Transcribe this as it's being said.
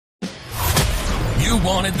You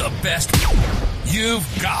wanted the best. You've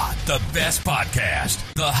got the best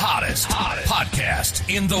podcast, the hottest podcast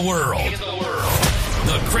in the world.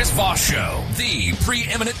 The Chris Voss Show, the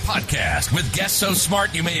preeminent podcast with guests so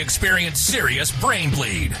smart you may experience serious brain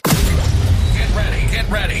bleed. Get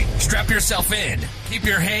ready. Strap yourself in. Keep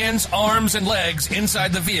your hands, arms, and legs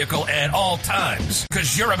inside the vehicle at all times,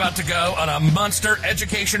 because you're about to go on a monster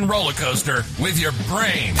education roller coaster with your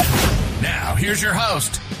brain. Now, here's your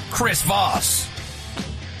host, Chris Voss.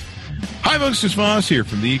 Hi, folks. Chris Voss here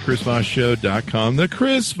from the ChrisVossShow.com, the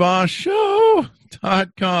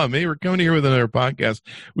ChrisVossShow.com. Hey, we're coming here with another podcast.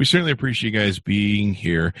 We certainly appreciate you guys being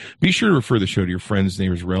here. Be sure to refer the show to your friends,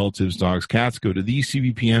 neighbors, relatives, dogs, cats. Go to the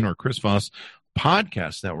CVPN or Chris Voss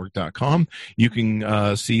podcastnetwork.com. You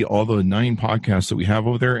can see all the 9 podcasts that we have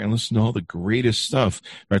over there and listen to all the greatest stuff.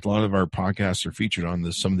 In fact, a lot of our podcasts are featured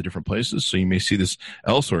on some of the different places, so you may see this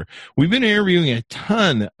elsewhere. We've been interviewing a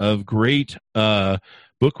ton of great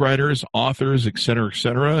book writers, authors, et cetera, et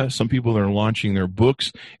cetera. Some people that are launching their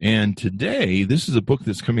books. And today, this is a book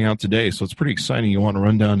that's coming out today, so it's pretty exciting. You want to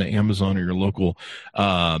run down to Amazon or your local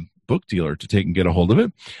book dealer to take and get a hold of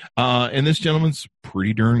it. And this gentleman's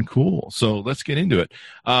pretty darn cool. So let's get into it.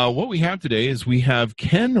 What we have today is we have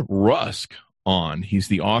Ken Rusk on. He's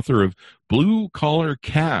the author of Blue Collar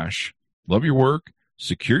Cash, Love Your Work,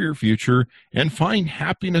 Secure Your Future, and Find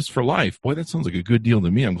Happiness for Life. Boy, that sounds like a good deal to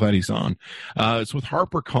me. I'm glad he's on. It's with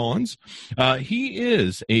HarperCollins. He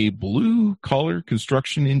is a blue-collar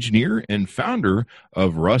construction engineer and founder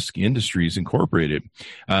of Rusk Industries, Incorporated.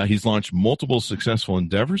 He's launched multiple successful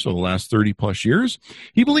endeavors over the last 30-plus years.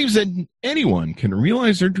 He believes that anyone can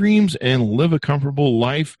realize their dreams and live a comfortable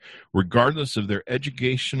life regardless of their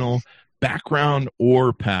educational background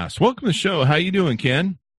or past. Welcome to the show. How you doing,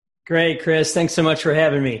 Ken? Great, Chris. Thanks so much for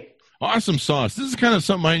having me. Awesome sauce. This is kind of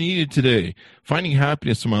something I needed today, finding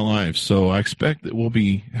happiness in my life. So I expect that we'll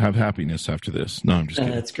have happiness after this. No, I'm just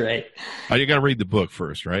kidding. That's great. You got to read the book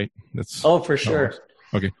first, right? For sure.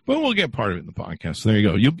 Okay, but we'll get part of it in the podcast. So there you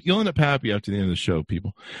go. You'll end up happy after the end of the show,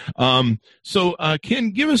 people. So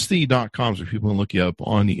Ken, give us the .coms where people can look you up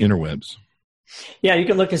on the interwebs. Yeah, you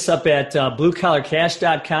can look us up at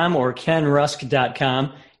bluecollarcash.com or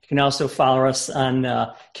kenrusk.com. You can also follow us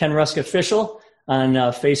on Ken Rusk Official on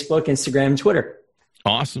Facebook, Instagram, and Twitter.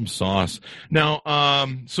 Awesome sauce. Now,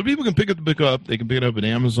 so people can pick the book up. They can pick it up at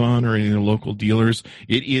Amazon or any of their local dealers.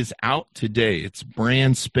 It is out today. It's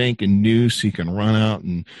brand spanking new, so you can run out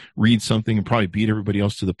and read something and probably beat everybody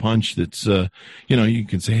else to the punch. That's, you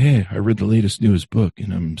can say, hey, I read the latest newest book,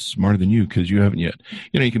 and I'm smarter than you because you haven't yet.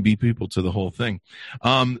 You can beat people to the whole thing.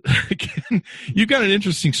 You've got an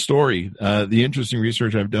interesting story. The interesting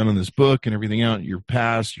research I've done on this book and everything out, your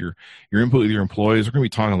past, your input with your employees. We're going to be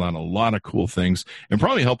talking about a lot of cool things. And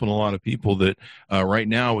probably helping a lot of people that right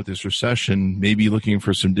now with this recession may be looking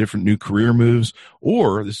for some different new career moves,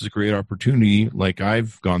 or this is a great opportunity like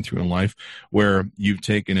I've gone through in life where you've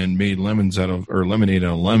taken and made lemonade out of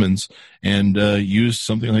lemons and used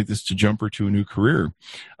something like this to jump her to a new career.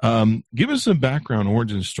 Give us a background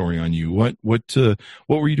origin story on you. What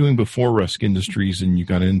were you doing before Rusk Industries and you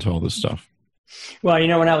got into all this stuff? Well,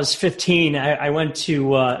 when I was 15, I went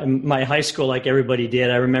to my high school like everybody did.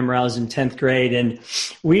 I remember I was in 10th grade, and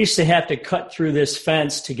we used to have to cut through this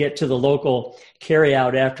fence to get to the local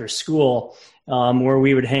carryout after school, where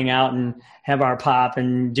we would hang out and have our pop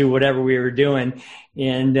and do whatever we were doing.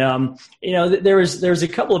 And, there was a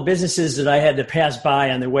couple of businesses that I had to pass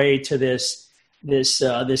by on the way to this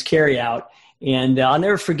carryout. And I'll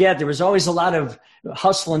never forget, there was always a lot of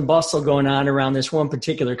hustle and bustle going on around this one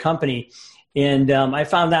particular company. And I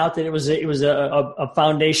found out that it was a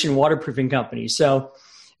foundation waterproofing company. So,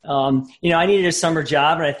 I needed a summer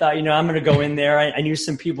job, and I thought, I'm going to go in there. I knew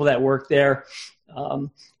some people that worked there.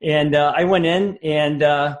 And I went in and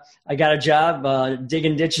I got a job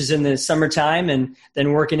digging ditches in the summertime and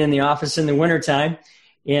then working in the office in the wintertime.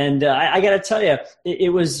 And I got to tell you,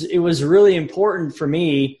 it was really important for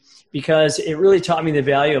me because it really taught me the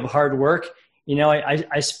value of hard work.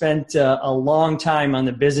 I spent a long time on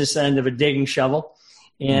the business end of a digging shovel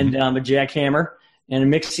and a jackhammer and a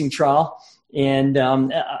mixing trowel. And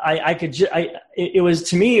it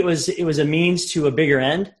was a means to a bigger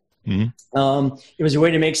end. Mm-hmm. It was a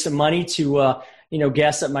way to make some money to,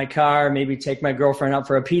 gas up my car, maybe take my girlfriend out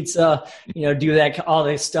for a pizza, do all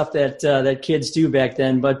the stuff that kids do back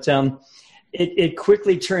then. But it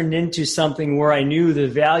quickly turned into something where I knew the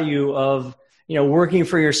value of working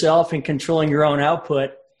for yourself and controlling your own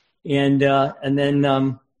output and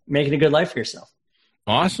then making a good life for yourself.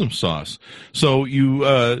 Awesome sauce. So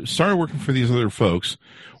you started working for these other folks.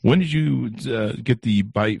 When did you get the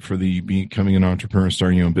bite for becoming an entrepreneur and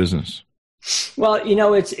starting your own business? Well,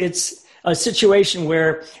 it's a situation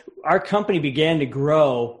where our company began to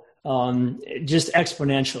grow just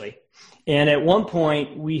exponentially. And at one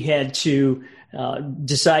point, we had to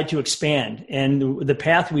decide to expand. And the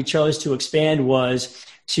path we chose to expand was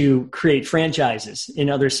to create franchises in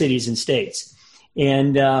other cities and states.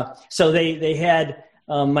 And so they had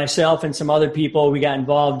myself and some other people, we got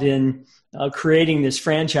involved in creating this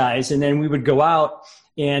franchise. And then we would go out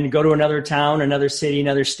and go to another town, another city,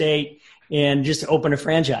 another state, and just open a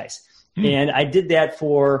franchise. And I did that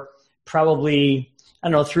for probably,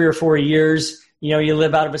 3 or 4 years. You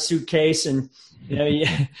live out of a suitcase, and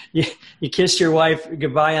you kiss your wife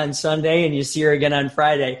goodbye on Sunday and you see her again on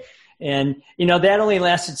Friday. And, that only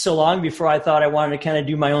lasted so long before I thought I wanted to kind of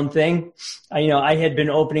do my own thing. I had been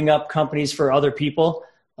opening up companies for other people.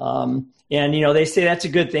 And, they say that's a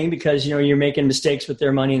good thing because, you're making mistakes with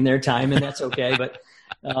their money and their time, and that's okay. But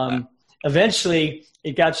eventually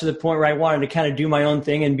it got to the point where I wanted to kind of do my own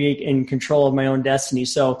thing and be in control of my own destiny.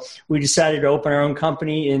 So we decided to open our own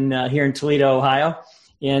company here in Toledo, Ohio.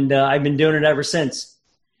 And I've been doing it ever since.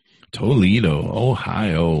 Toledo,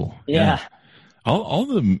 Ohio. Yeah. All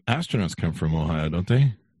the astronauts come from Ohio, don't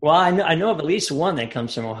they? Well, I know of at least one that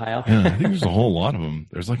comes from Ohio. Yeah, I think there's a whole lot of them.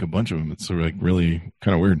 There's like a bunch of them. It's sort of like really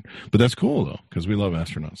kind of weird, but that's cool though because we love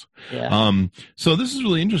astronauts. Yeah. So this is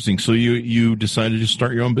really interesting. So you decided to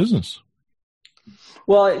start your own business.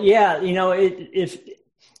 Well, yeah. If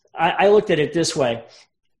I looked at it this way,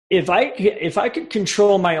 if I could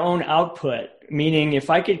control my own output, meaning if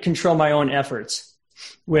I could control my own efforts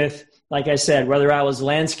with, like I said, whether I was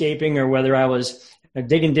landscaping or whether I was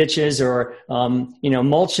digging ditches or,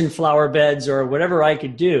 mulching flower beds or whatever I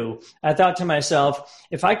could do, I thought to myself,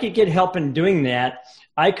 if I could get help in doing that,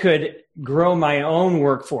 I could grow my own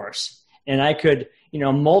workforce and I could,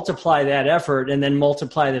 multiply that effort and then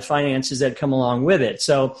multiply the finances that come along with it.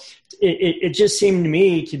 So it just seemed to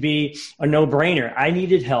me to be a no-brainer. I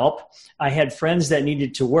needed help. I had friends that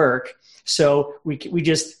needed to work. So we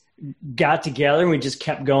just got together and we just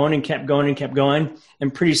kept going and kept going and kept going.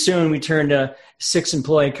 And pretty soon we turned a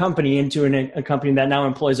 6-employee company into a company that now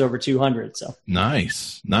employs over 200. So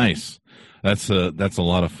nice. That's a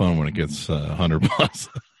lot of fun when it gets 100 plus.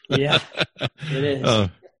 Yeah, it is.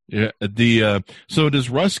 Yeah. So does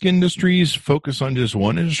Rusk Industries focus on just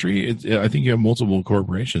one industry? I think you have multiple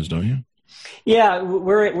corporations, don't you? Yeah,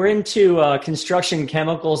 we're into construction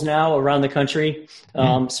chemicals now around the country,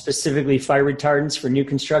 specifically fire retardants for new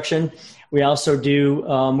construction. We also do,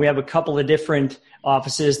 we have a couple of different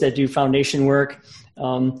offices that do foundation work,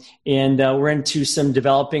 and we're into some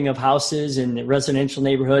developing of houses and residential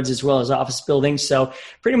neighborhoods as well as office buildings. So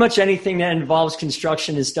pretty much anything that involves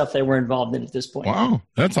construction is stuff that we're involved in at this point. Wow,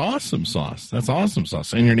 that's awesome sauce.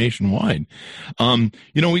 And you're nationwide.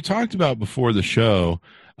 We talked about before the show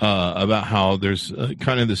about how there's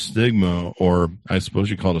kind of the stigma, or I suppose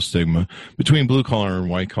you call it a stigma, between blue collar and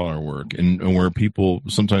white collar work, and where people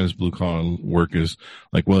sometimes blue collar work is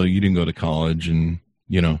like, well, you didn't go to college and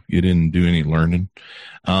you didn't do any learning.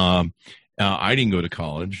 I didn't go to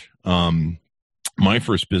college. My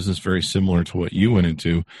first business, very similar to what you went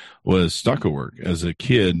into, was stucco work. As a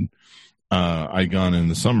kid, I'd gone in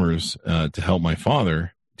the summers to help my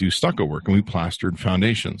father do stucco work, and we plastered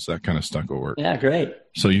foundations, that kind of stucco work. Yeah, great.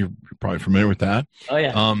 So you're probably familiar with that. Oh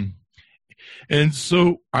yeah. And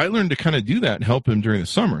so I learned to kind of do that and help him during the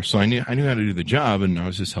summer. So I knew how to do the job, and I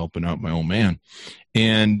was just helping out my old man.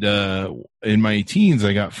 And in my teens,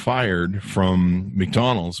 I got fired from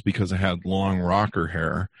McDonald's because I had long rocker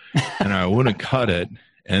hair, and I wouldn't cut it.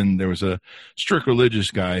 And there was a strict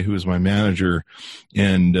religious guy who was my manager.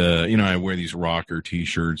 And, I wear these rocker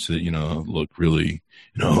T-shirts that, look really,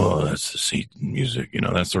 that's the Satan music,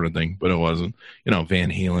 that sort of thing. But it wasn't,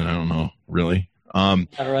 Van Halen, I don't know, really. All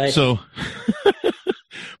right. So,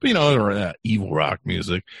 but, or that evil rock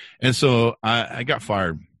music. And so I got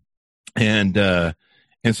fired. And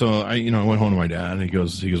so I went home to my dad, and he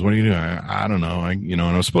goes, what are you doing? I don't know. And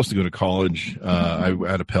I was supposed to go to college. I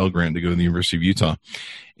had a Pell Grant to go to the University of Utah.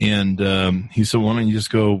 And, he said, why don't you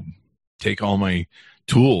just go take all my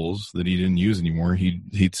tools that he didn't use anymore?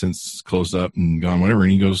 He'd since closed up and gone, whatever.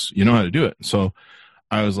 And he goes, you know how to do it. So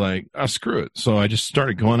I was like, screw it. So I just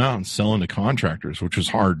started going out and selling to contractors, which was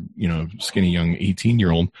hard, skinny young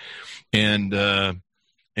 18-year-old, and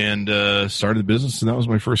started the business. And that was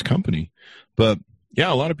my first company. But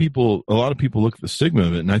yeah, a lot of people look at the stigma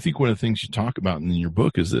of it. And I think one of the things you talk about in your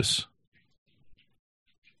book is this.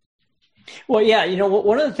 Well, yeah,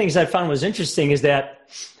 one of the things I found was interesting is that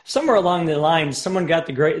somewhere along the line, someone got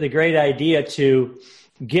the great idea to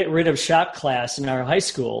get rid of shop class in our high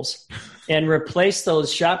schools and replace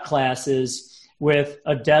those shop classes with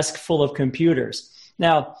a desk full of computers.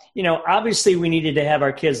 Now, obviously we needed to have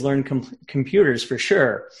our kids learn computers for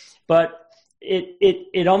sure, but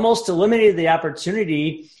it almost eliminated the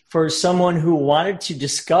opportunity for someone who wanted to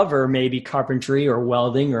discover maybe carpentry or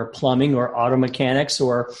welding or plumbing or auto mechanics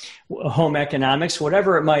or home economics,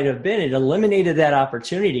 whatever it might have been. It eliminated that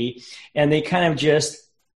opportunity, and they kind of just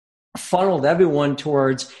funneled everyone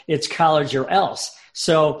towards it's college or else.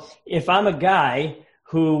 So if I'm a guy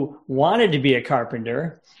who wanted to be a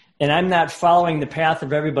carpenter and I'm not following the path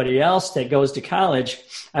of everybody else that goes to college,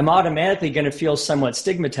 I'm automatically going to feel somewhat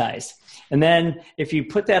stigmatized. And then if you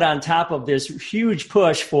put that on top of this huge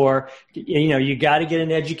push for, you got to get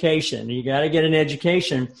an education,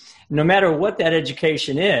 no matter what that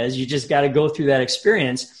education is, you just got to go through that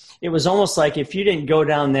experience. It was almost like if you didn't go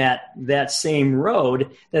down that same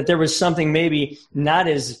road, that there was something maybe not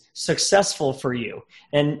as successful for you.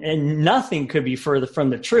 And nothing could be further from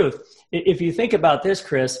the truth. If you think about this,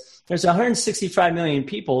 Chris, there's 165 million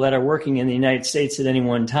people that are working in the United States at any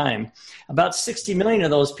one time. About 60 million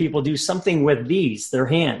of those people do something with their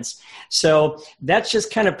hands. So that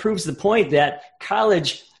just kind of proves the point that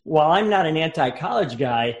college, while I'm not an anti-college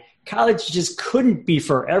guy, college just couldn't be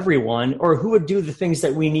for everyone, or who would do the things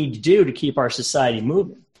that we need to do to keep our society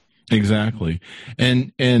moving. Exactly.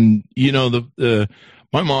 And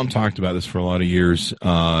my mom talked about this for a lot of years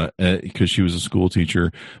because she was a school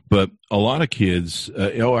teacher. But a lot of kids,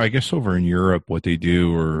 I guess over in Europe, what they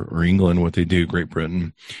do, or England, what they do, Great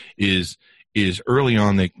Britain, is early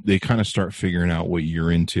on they kind of start figuring out what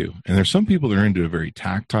you're into. And there's some people that are into a very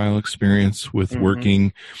tactile experience with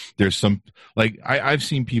working. There's some, like I've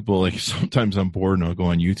seen people, like sometimes I'm bored and I'll go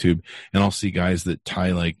on YouTube and I'll see guys that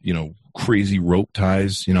tie crazy rope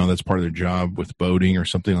ties. That's part of their job with boating or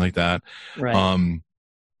something like that. Right.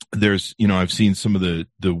 There's, I've seen some of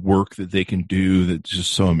the work that they can do that's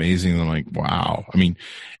just so amazing. I'm like, wow. I mean,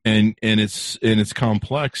 and it's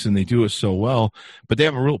complex and they do it so well, but they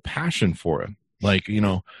have a real passion for it. Like,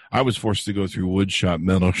 I was forced to go through wood shop,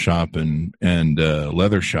 metal shop, and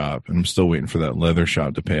leather shop, and I'm still waiting for that leather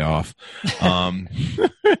shop to pay off.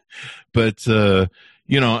 But,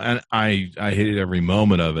 and I hated every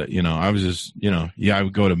moment of it. I was just, I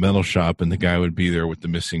would go to metal shop and the guy would be there with the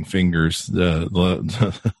missing fingers, the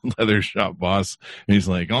leather shop boss. And he's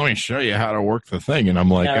like, let me show you how to work the thing. And I'm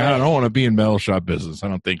like, I don't want to be in metal shop business. I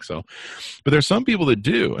don't think so. But there's some people that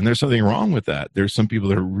do, and there's something wrong with that. There's some people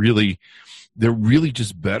that are they're really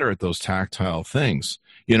just better at those tactile things,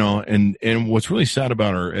 and what's really sad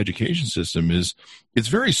about our education system is it's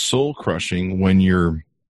very soul crushing when you're,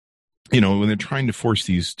 when they're trying to force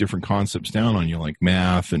these different concepts down on you, like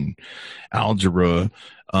math and algebra,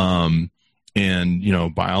 and,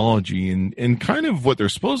 biology, and kind of what they're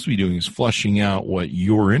supposed to be doing is flushing out what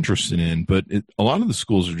you're interested in. But a lot of the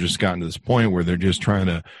schools have just gotten to this point where they're just trying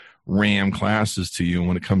to ram classes to you. And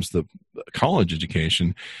when it comes to college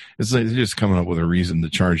education, it's like they're just coming up with a reason to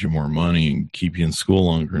charge you more money and keep you in school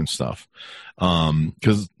longer and stuff.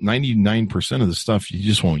 Because 99% of the stuff you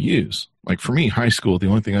just won't use. Like for me, high school, the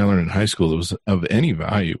only thing I learned in high school that was of any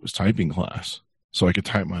value was typing class. So I could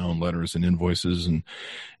type my own letters and invoices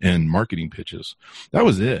and marketing pitches. That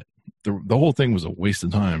was it. The whole thing was a waste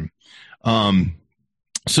of time.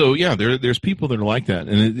 So yeah, there's people that are like that.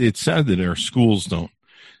 And it's sad that our schools don't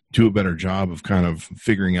do a better job of kind of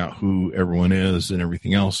figuring out who everyone is and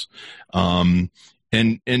everything else. And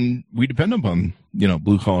we depend upon,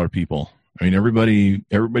 blue collar people. I mean,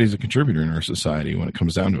 everybody's a contributor in our society when it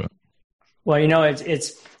comes down to it. Well,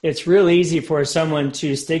 it's real easy for someone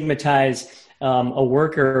to stigmatize a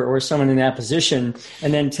worker or someone in that position,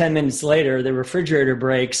 and then 10 minutes later, the refrigerator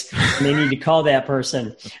breaks and they need to call that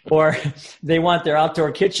person, or they want their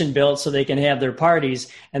outdoor kitchen built so they can have their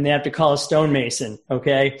parties and they have to call a stonemason,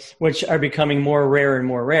 okay, which are becoming more rare and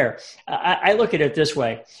more rare. I look at it this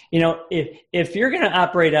way. If you're going to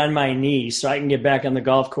operate on my knees so I can get back on the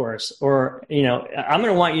golf course, or, I'm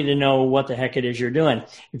going to want you to know what the heck it is you're doing.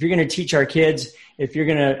 If you're going to teach our kids, if you're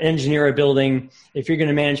going to engineer a building, if you're going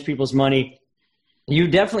to manage people's money, you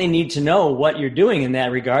definitely need to know what you're doing in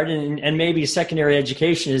that regard, and maybe secondary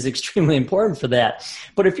education is extremely important for that.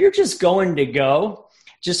 But if you're just going to go,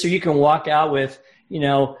 just so you can walk out with,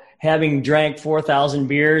 having drank 4,000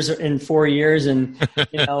 beers in 4 years and,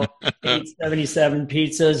 877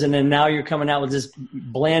 pizzas, and then now you're coming out with this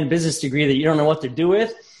bland business degree that you don't know what to do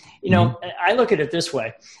with, I look at it this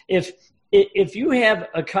way. If you have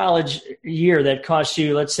a college year that costs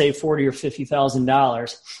you, let's say $40,000 or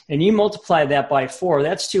 $50,000, and you multiply that by 4,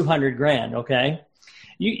 that's $200,000. Okay,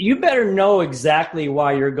 you better know exactly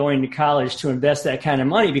why you're going to college to invest that kind of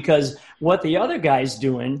money, because what the other guy's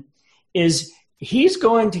doing is he's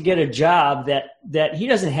going to get a job that he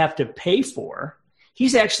doesn't have to pay for.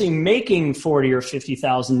 He's actually making $40,000 or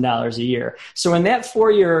 $50,000 a year. So in that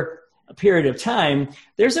 4-year period of time,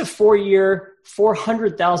 there's a 4-year,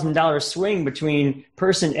 $400,000 swing between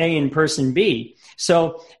person A and person B.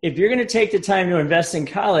 So if you're going to take the time to invest in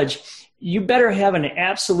college, you better have an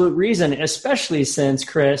absolute reason, especially since,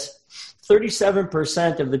 Chris,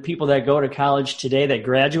 37% of the people that go to college today that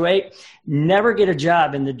graduate never get a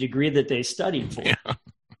job in the degree that they studied for. Yeah.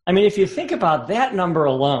 I mean, if you think about that number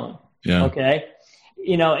alone, okay,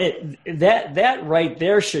 that right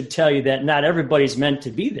there should tell you that not everybody's meant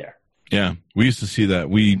to be there. Yeah, we used to see that.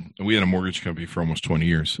 We had a mortgage company for almost 20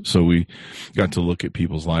 years, so we got to look at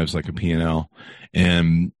people's lives like a P&L,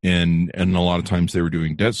 and a lot of times they were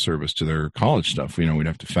doing debt service to their college stuff. We'd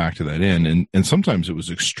have to factor that in, and sometimes it was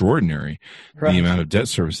extraordinary, the amount of debt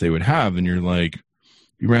service they would have, and you're like,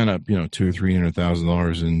 you ran up, $200,000 or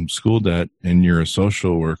 $300,000 in school debt, and you're a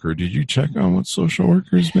social worker. Did you check on what social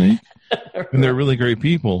workers make? And they're really great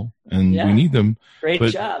people, and we need them. Great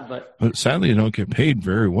job, but sadly, they don't get paid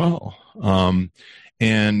very well.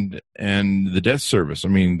 And the debt service. I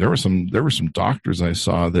mean, there were some doctors I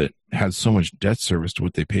saw that had so much debt service to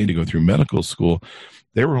what they paid to go through medical school.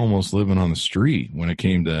 They were almost living on the street when it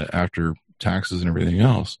came to after taxes and everything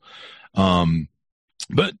else.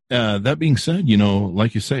 But that being said,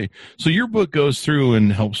 like you say, so your book goes through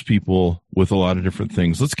and helps people with a lot of different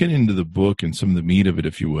things. Let's get into the book and some of the meat of it,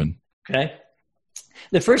 if you would. Okay.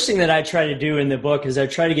 The first thing that I try to do in the book is I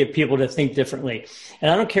try to get people to think differently.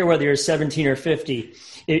 And I don't care whether you're 17 or 50.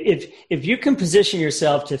 If you can position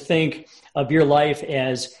yourself to think of your life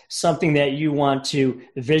as something that you want to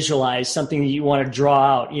visualize, something that you want to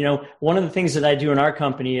draw out. One of the things that I do in our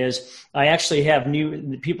company is I actually have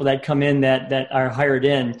new people that come in that are hired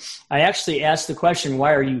in. I actually ask the question,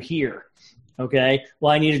 why are you here? Okay.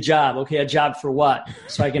 Well, I need a job. Okay. A job for what?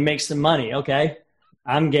 So I can make some money. Okay.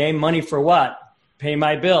 I'm game. Money for what? Pay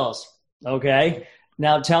my bills. Okay.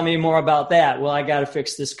 Now tell me more about that. Well, I got to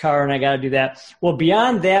fix this car and I got to do that. Well,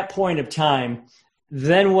 beyond that point of time,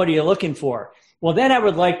 then what are you looking for? Well, then I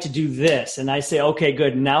would like to do this. And I say, okay,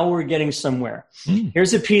 good. Now we're getting somewhere.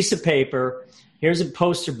 Here's a piece of paper. Here's a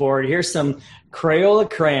poster board. Here's some Crayola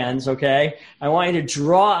crayons. Okay. I want you to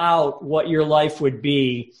draw out what your life would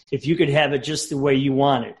be if you could have it just the way you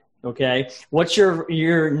wanted. Okay. What's your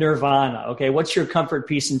nirvana? Okay. What's your comfort,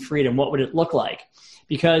 peace, and freedom? What would it look like?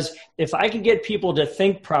 Because if I can get people to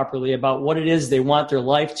think properly about what it is they want their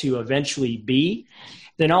life to eventually be,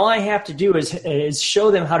 then all I have to do is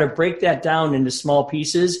show them how to break that down into small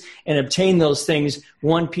pieces and obtain those things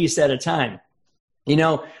one piece at a time.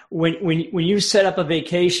 When you set up a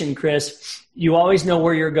vacation, Chris, you always know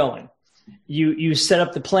where you're going. You set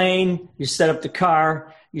up the plane, you set up the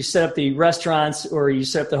car, you set up the restaurants, or you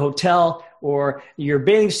set up the hotel, or your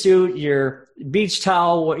bathing suit, your beach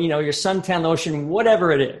towel, your suntan lotion,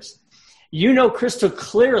 whatever it is. You know crystal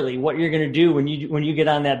clearly what you're going to do when you get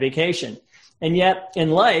on that vacation. And yet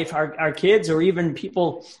in life, our kids or even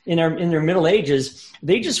people in their middle ages,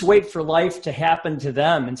 they just wait for life to happen to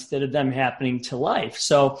them instead of them happening to life.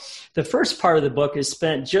 So the first part of the book is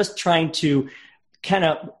spent just trying to kind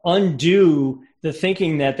of undo the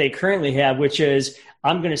thinking that they currently have, which is,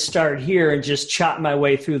 I'm going to start here and just chop my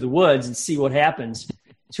way through the woods and see what happens,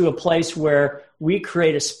 to a place where we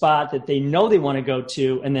create a spot that they know they want to go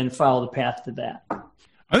to and then follow the path to that.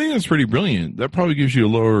 I think that's pretty brilliant. That probably gives you a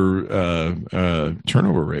lower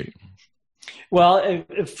turnover rate. Well,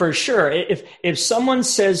 for sure. If someone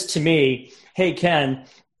says to me, hey, Ken,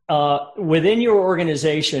 within your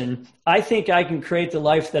organization, I think I can create the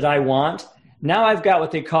life that I want. Now I've got what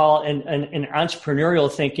they call an entrepreneurial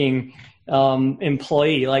thinking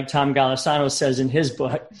employee, like Tom Golisano says in his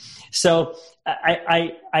book. So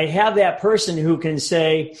I have that person who can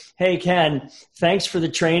say, hey, Ken, thanks for the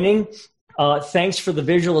training. Thanks for the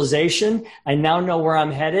visualization. I now know where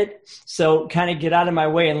I'm headed. So kind of get out of my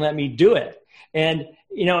way and let me do it. And,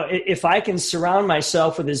 if I can surround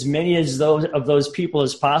myself with as many of those people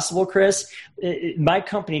as possible, Chris, my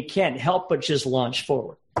company can't help but just launch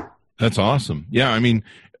forward. That's awesome. Yeah. I mean,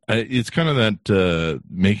 it's kind of that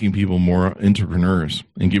making people more entrepreneurs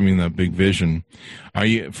and giving them that big vision.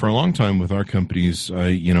 For a long time with our companies,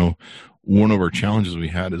 one of our challenges we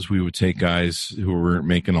had is we would take guys who were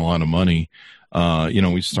making a lot of money.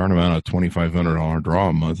 We'd start them out at $2,500 draw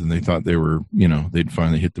a month, and they thought they were, they'd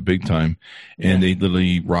finally hit the big time, and they'd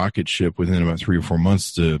literally rocket ship within about 3 or 4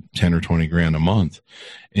 months to 10 or 20 grand a month.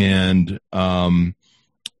 And one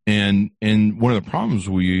of the problems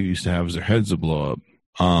we used to have is their heads would blow up.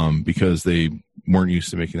 Because they weren't used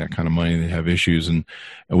to making that kind of money. They have issues. And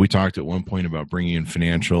we talked at one point about bringing in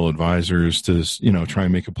financial advisors to, try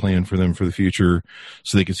and make a plan for them for the future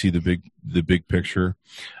so they could see the big picture.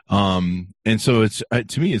 And so it's,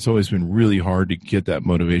 to me, it's always been really hard to get that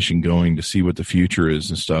motivation going to see what the future is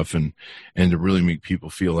and stuff, and to really make people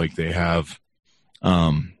feel like they have,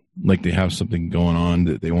 something going on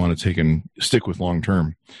that they want to take and stick with long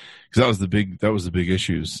term. Because that was the big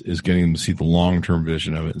issue is getting them to see the long-term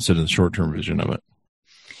vision of it instead of the short-term vision of it.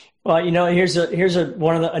 Well, here's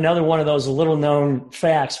another one of those little known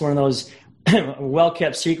facts, one of those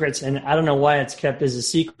well-kept secrets, and I don't know why it's kept as a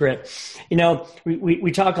secret.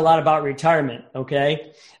 We talk a lot about retirement,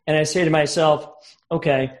 okay? And I say to myself,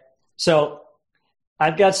 okay, so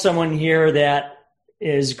I've got someone here that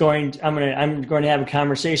I'm going to have a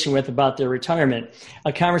conversation with about their retirement,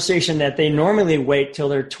 a conversation that they normally wait till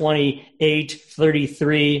they're 28,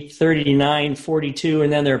 33, 39, 42,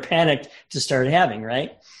 and then they're panicked to start having,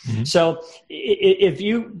 right? Mm-hmm. So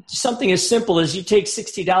something as simple as you take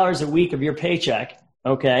 $60 a week of your paycheck,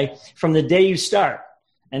 okay, from the day you start.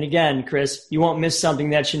 And again, Chris, you won't miss something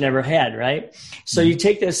that you never had, right? So you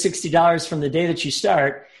take that $60 from the day that you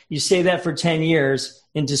start, you save that for 10 years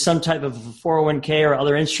into some type of 401k or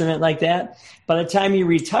other instrument like that. By the time you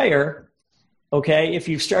retire, okay, if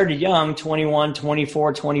you've started young, 21,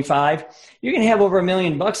 24, 25, you're going to have over $1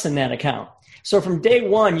 million in that account. So from day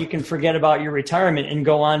one, you can forget about your retirement and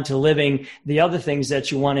go on to living the other things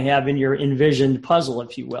that you want to have in your envisioned puzzle,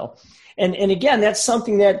 if you will. And again, that's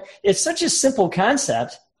something that it's such a simple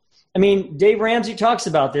concept. I mean, Dave Ramsey talks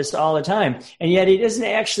about this all the time, and yet it isn't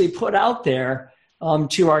actually put out there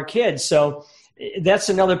to our kids. So that's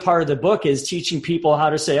another part of the book, is teaching people how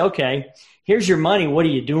to say, okay, here's your money. What are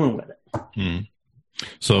you doing with it?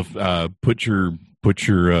 So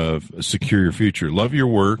secure your future, love your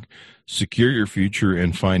work, secure your future,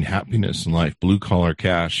 and find happiness in life, blue collar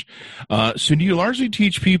cash. So do you largely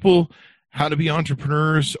teach people how to be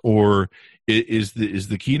entrepreneurs, or is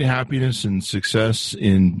the key to happiness and success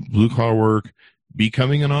in blue collar work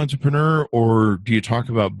becoming an entrepreneur, or do you talk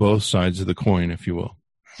about both sides of the coin, if you will,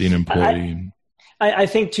 being an employee? I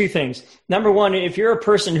think two things. Number one, if you're a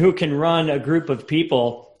person who can run a group of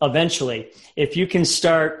people eventually, if you can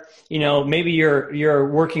start, maybe you're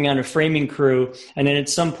working on a framing crew, and then at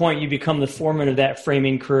some point you become the foreman of that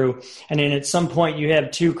framing crew, and then at some point you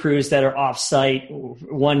have two crews that are off-site,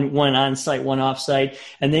 one on-site, one off-site,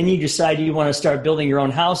 and then you decide you want to start building your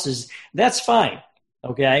own houses, that's fine,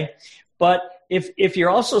 okay? But if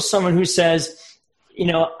you're also someone who says,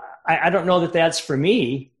 I don't know that that's for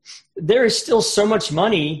me, there is still so much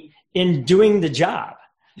money in doing the job.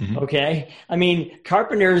 Mm-hmm. Okay. I mean,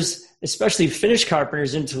 carpenters, especially finished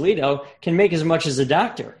carpenters in Toledo, can make as much as a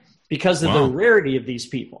doctor because of the rarity of these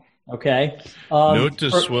people. Okay. Note to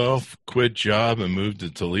self, quit job and move to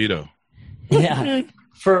Toledo. Yeah.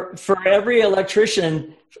 For every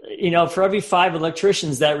electrician, for every 5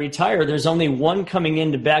 electricians that retire, there's only one coming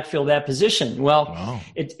in to backfill that position. Well,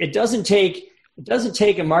 it doesn't take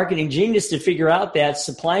a marketing genius to figure out that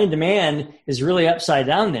supply and demand is really upside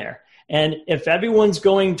down there. And if everyone's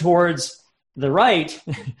going towards the right,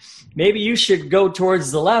 maybe you should go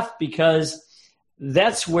towards the left, because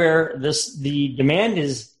that's where the demand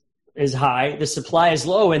is high, the supply is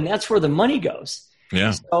low, and that's where the money goes.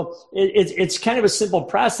 Yeah. So it's kind of a simple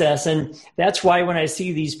process, and that's why when I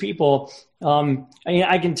see these people,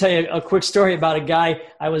 I can tell you a quick story about a guy.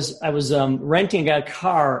 I was renting a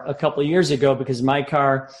car a couple of years ago because my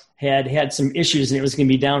car had some issues and it was going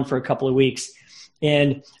to be down for a couple of weeks.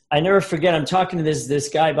 And I never forget, I'm talking to this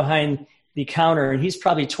guy behind the counter, and he's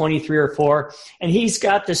probably 23 or 4, and he's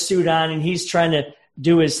got the suit on and he's trying to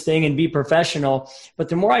do his thing and be professional. But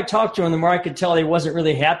the more I talked to him, the more I could tell he wasn't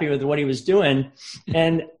really happy with what he was doing.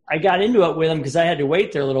 And I got into it with him because I had to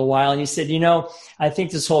wait there a little while. And he said, I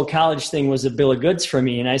think this whole college thing was a bill of goods for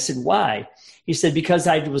me. And I said, why? He said, because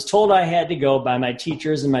I was told I had to go by my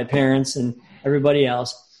teachers and my parents and everybody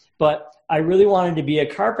else. But I really wanted to be a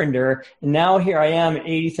carpenter. And now here I am,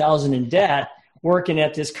 $80,000 in debt, working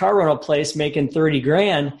at this car rental place, making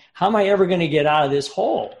 $30,000. How am I ever going to get out of this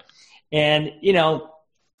hole? And,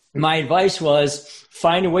 my advice was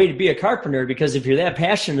find a way to be a carpenter, because if you're that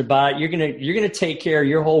passionate about it, you're going to take care of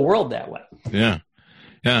your whole world that way. Yeah.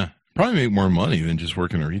 Yeah. Probably make more money than just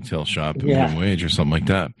working a retail shop at minimum wage or something like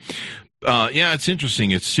that. It's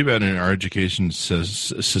interesting. It's too bad our education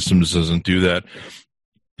systems doesn't do that.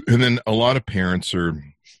 And then a lot of parents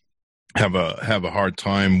have a hard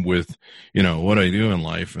time with, what I do in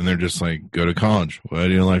life. And they're just like, go to college. What do I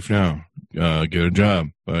do in life now? Get a job.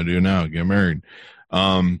 What do I do now? Get married.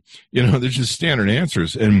 There's just standard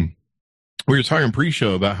answers. And we were talking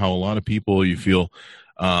pre-show about how a lot of people, you feel,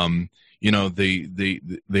 they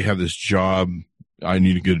have this job, I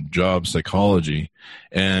need a good job psychology.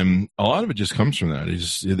 And a lot of it just comes from that.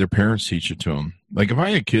 Their parents teach it to them. Like if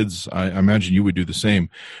I had kids, I imagine you would do the same.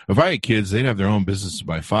 If I had kids, they'd have their own business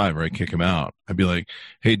by 5, or I'd kick them out. I'd be like,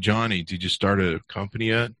 hey, Johnny, did you start a company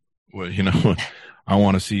yet? Well, I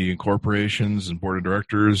want to see incorporations and board of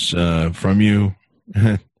directors from you.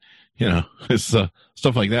 It's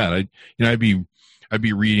stuff like that. I'd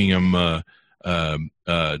be reading them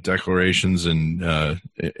declarations and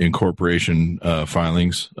incorporation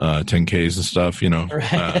filings, 10Ks and stuff.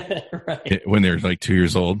 Right. When they're like 2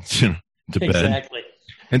 years old, to bed. Exactly.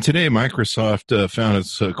 And today, Microsoft found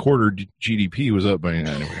its quarter GDP was up by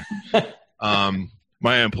anyway.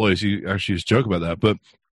 My employees actually just joke about that, but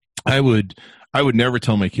I would never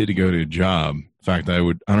tell my kid to go to a job. In fact, I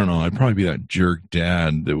don't know, I'd probably be that jerk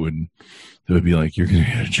dad that would be like, you're going to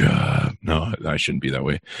get a job. No, I shouldn't be that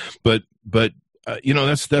way. But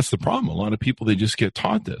that's the problem. A lot of people, they just get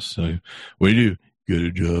taught this. So, what do you do? Get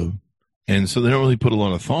a job. And so they don't really put a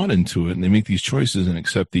lot of thought into it, and they make these choices and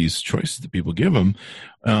accept these choices that people give them,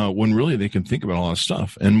 when really they can think about a lot of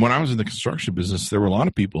stuff. And when I was in the construction business, there were a lot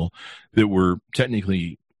of people that were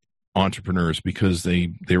technically entrepreneurs because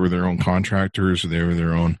they were their own contractors, or they were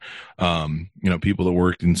their own people that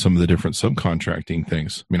worked in some of the different subcontracting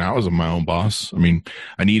things. I mean, I was my own boss. I mean,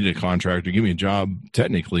 I needed a contractor to give me a job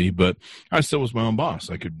technically, but I still was my own boss.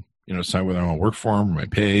 I could decide whether I want to work for him, or my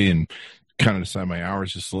pay, and kind of decide my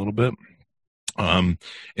hours just a little bit.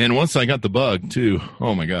 And once I got the bug too,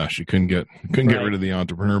 oh my gosh, you couldn't get rid of the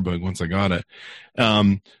entrepreneur bug once I got it.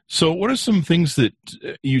 So what are some things that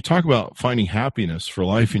you talk about finding happiness for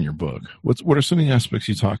life in your book? What are some of the aspects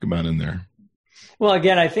you talk about in there? Well,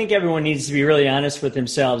 again, I think everyone needs to be really honest with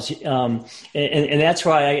themselves. And that's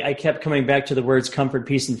why I kept coming back to the words comfort,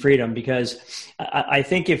 peace, and freedom, because I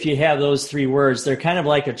think if you have those 3 words, they're kind of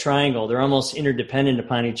like a triangle. They're almost interdependent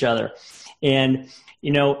upon each other. And,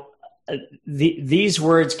 these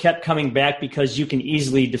words kept coming back because you can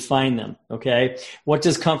easily define them. Okay. What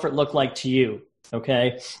does comfort look like to you?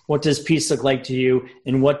 Okay. What does peace look like to you?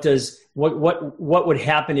 And what would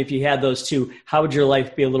happen if you had those 2? How would your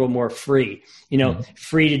life be a little more free?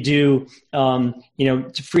 Free to do,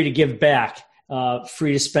 free to give back,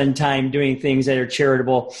 free to spend time doing things that are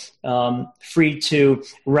charitable, free to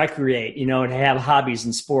recreate, to have hobbies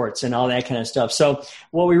and sports and all that kind of stuff. So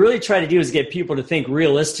what we really try to do is get people to think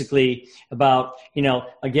realistically about,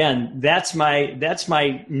 again, that's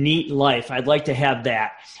my neat life. I'd like to have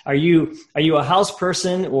that. Are you a house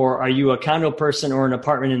person, or are you a condo person, or an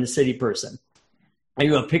apartment in the city person? Are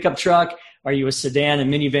you a pickup truck? Are you a sedan, a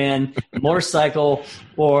minivan, a motorcycle,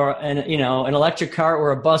 or an electric car, or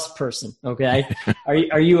a bus person? Okay.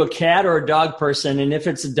 Are you a cat or a dog person? And if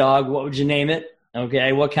it's a dog, what would you name it?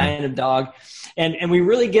 Okay. What kind of dog? And we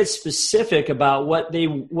really get specific about what they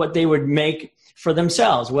would make for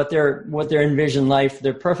themselves, what their envisioned life,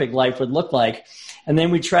 their perfect life would look like. And then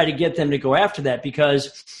we try to get them to go after that,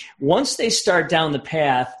 because once they start down the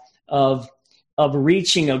path of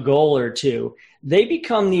reaching a goal or 2, they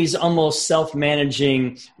become these almost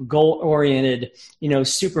self-managing, goal-oriented,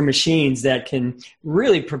 super machines that can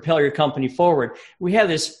really propel your company forward. We have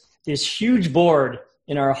this huge board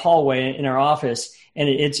in our hallway, in our office, and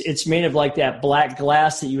it's made of like that black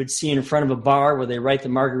glass that you would see in front of a bar where they write the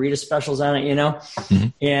margarita specials on it, Mm-hmm.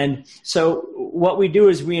 And so what we do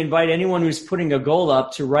is we invite anyone who's putting a goal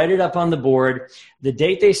up to write it up on the board, the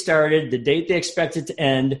date they started, the date they expect it to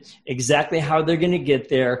end, exactly how they're going to get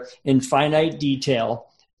there in finite detail.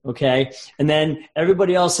 Okay. And then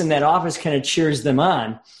everybody else in that office kind of cheers them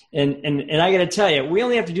on. And I got to tell you, we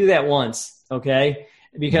only have to do that once. Okay.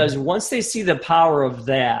 Because once they see the power of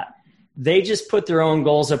that, they just put their own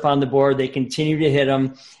goals up on the board. They continue to hit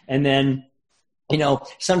them. And then,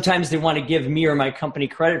 sometimes they want to give me or my company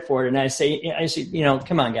credit for it. And I say,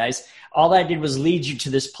 come on, guys. All I did was lead you to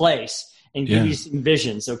this place and give you some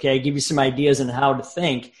visions, okay? Give you some ideas on how to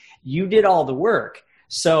think. You did all the work.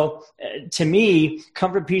 So to me,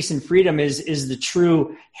 comfort, peace, and freedom is the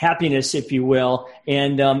true happiness, if you will.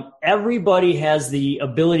 And everybody has the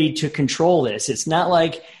ability to control this. It's not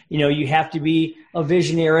like, you have to be a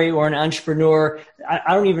visionary or an entrepreneur.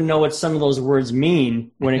 I don't even know what some of those words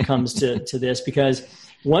mean when it comes to this, because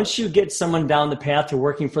once you get someone down the path to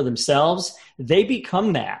working for themselves, they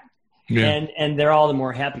become that. Yeah. And they're all the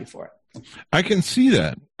more happy for it. I can see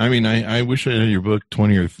that. I mean, I wish I had your book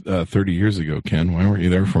 20 or 30 years ago, Ken. Why weren't you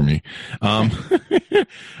there for me?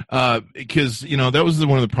 Because, that was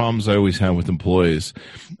one of the problems I always had with employees.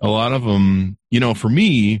 A lot of them, for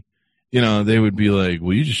me, they would be like,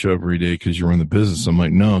 well, you just show up every day because you run the business. I'm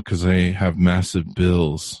like, no, because I have massive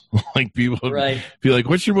bills. Like people would be like,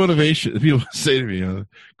 what's your motivation? People say to me,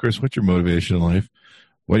 Chris, what's your motivation in life?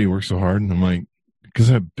 Why do you work so hard? And I'm like, because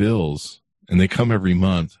I have bills and they come every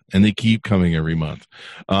month and they keep coming every month.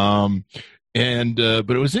 But it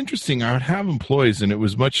was interesting. I would have employees and it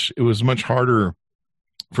was much harder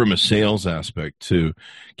from a sales aspect to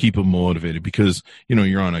keep them motivated because,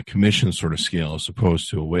 you're on a commission sort of scale as opposed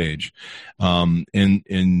to a wage. You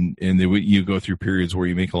go through periods where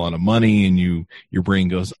you make a lot of money and your brain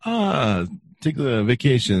goes, take the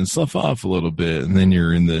vacation and slough off a little bit. And then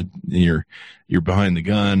you're behind the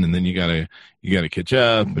gun and then you gotta catch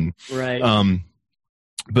up. And, right.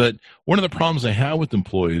 But one of the problems I have with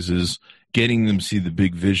employees is getting them to see the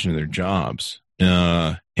big vision of their jobs.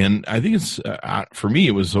 And I think it's, for me,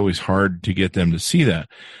 it was always hard to get them to see that.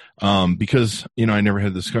 Because, I never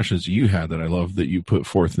had the discussions you had that I love that you put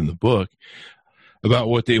forth in the book about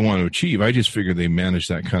what they want to achieve. I just figured they manage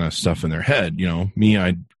that kind of stuff in their head. Me,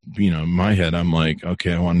 in my head, I'm like,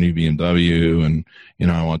 okay, I want a new BMW and,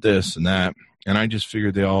 I want this and that. And I just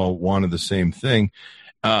figured they all wanted the same thing.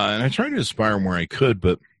 And I tried to inspire them where I could,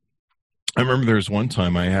 but I remember there was one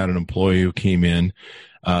time I had an employee who came in.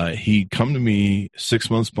 He'd come to me 6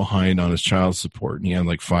 months behind on his child support, and he had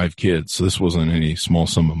like 5 kids. So this wasn't any small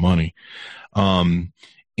sum of money.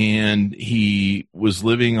 And he was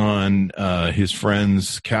living on his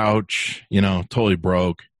friend's couch, totally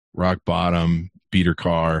broke, rock bottom, beater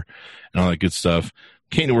car, and all that good stuff.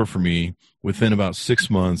 Came to work for me. Within about 6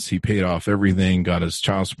 months, he paid off everything, got his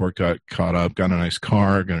child support, got caught up, got a nice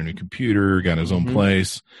car, got a new computer, got his own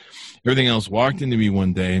place. Everything else. Walked into me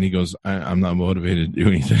one day and he goes, I'm not motivated to do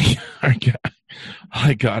anything.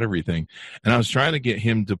 I got everything. And I was trying to get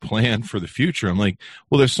him to plan for the future. I'm like,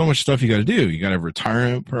 well, there's so much stuff you got to do. You got to have a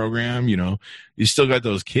retirement program. You still got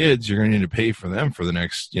those kids. You're going to need to pay for them for the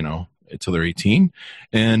next, until they're 18.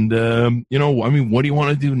 And, what do you want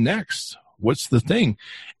to do next? What's the thing?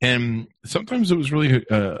 And sometimes it was really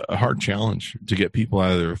a hard challenge to get people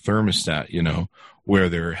out of their thermostat, where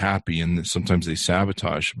they're happy, and sometimes they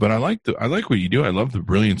sabotage. But I like what you do. I love the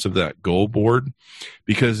brilliance of that goal board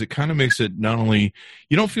because it kind of makes it not only,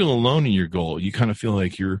 you don't feel alone in your goal. You kind of feel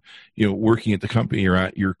like you're, working at the company you're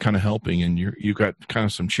at, you're kind of helping, and you've got kind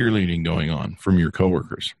of some cheerleading going on from your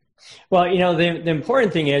coworkers. Well, the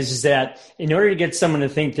important thing is that in order to get someone to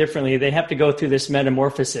think differently, they have to go through this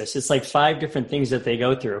metamorphosis. It's like 5 different things that they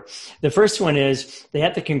go through. The first one is they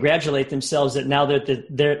have to congratulate themselves that now that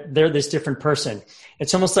they're this different person.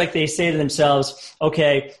 It's almost like they say to themselves,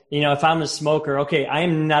 okay, if I'm a smoker, okay, I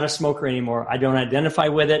am not a smoker anymore. I don't identify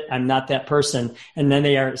with it. I'm not that person. And then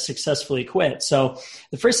they are successfully quit. So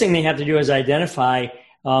the first thing they have to do is identify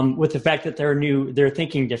with the fact that they're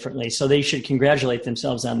thinking differently. So they should congratulate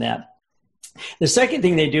themselves on that. The second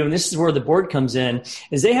thing they do, and this is where the board comes in,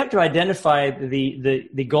 is they have to identify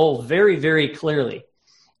the goal very, very clearly.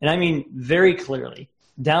 And I mean very clearly,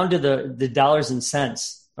 down to the dollars and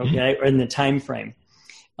cents, okay, or in the time frame.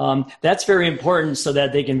 That's very important so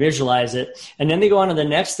that they can visualize it. And then they go on to the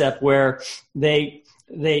next step where they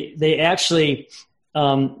actually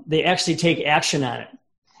take action on it.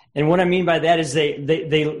 And what I mean by that is they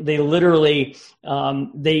literally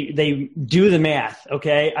they do the math.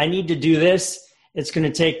 Okay, I need to do this. It's going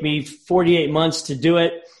to take me 48 months to do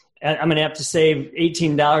it. I'm going to have to save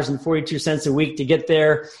 $18.42 a week to get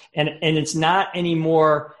there. And it's not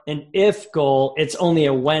anymore an if goal. It's only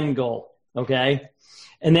a when goal. Okay.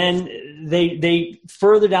 And then they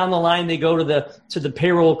further down the line, they go to the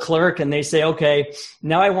payroll clerk and they say, okay,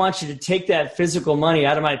 now I want you to take that physical money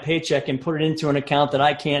out of my paycheck and put it into an account that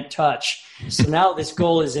I can't touch. So now this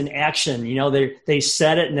goal is in action. They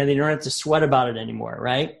set it and then they don't have to sweat about it anymore.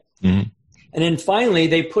 Right. Mm-hmm. And then finally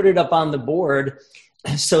they put it up on the board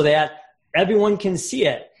so that everyone can see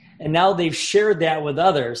it. And now they've shared that with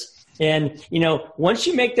others. And, once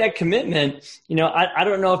you make that commitment, I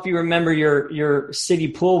don't know if you remember your city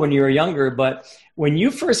pool when you were younger, but when you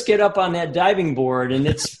first get up on that diving board and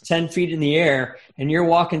it's 10 feet in the air and you're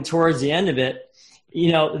walking towards the end of it,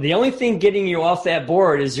 the only thing getting you off that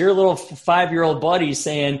board is your little 5-year-old buddy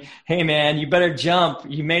saying, hey, man, you better jump.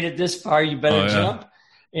 You made it this far. You better jump.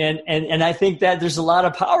 And I think that there's a lot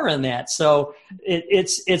of power in that. So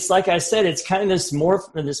it's like I said, it's kind of this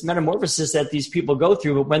metamorphosis that these people go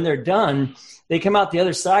through. But when they're done, they come out the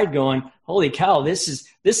other side going, holy cow,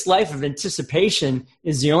 this life of anticipation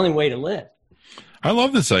is the only way to live. I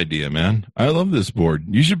love this idea, man. I love this board.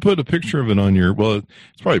 You should put a picture of it on your, well,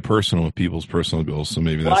 it's probably personal with people's personal goals. So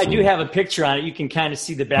maybe that's. Well, I do have a picture on it. You can kind of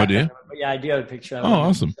see the background. Oh, do you? But yeah, I do have a picture of it. Oh,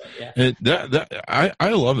 awesome. So, yeah. I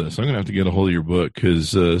love this. I'm going to have to get a hold of your book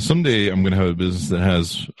because someday I'm going to have a business that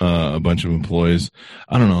has a bunch of employees.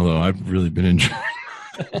 I don't know, though. I've really been enjoying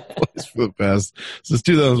for the past, since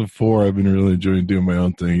 2004, I've been really enjoying doing my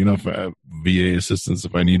own thing. If I have VA assistants,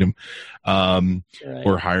 if I need them, right.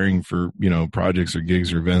 Or hiring for, projects or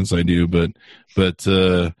gigs or events, I do. But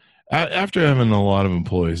after having a lot of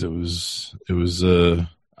employees, it was I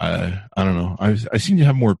don't know. I seem to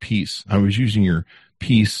have more peace. I was using your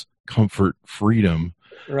peace, comfort, freedom,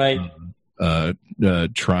 right?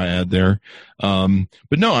 Triad there.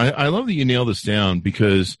 But no, I love that you nailed this down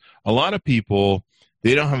because a lot of people,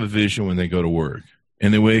 they don't have a vision when they go to work,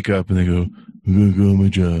 and they wake up and they go, "I'm gonna go to my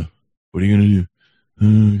job. What are you gonna do?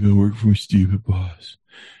 I'm gonna work for my stupid boss."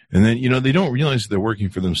 And then they don't realize that they're working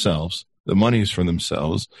for themselves. The money is for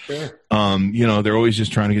themselves. Sure. They're always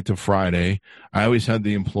just trying to get to Friday. I always had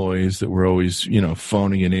the employees that were always,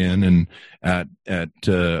 phoning it in, and at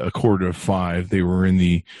 4:45, they were in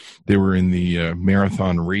the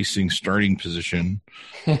marathon racing starting position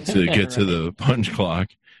to get right. to the punch clock.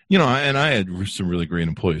 And I had some really great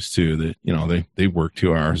employees too that, they worked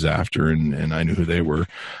 2 hours after, and I knew who they were.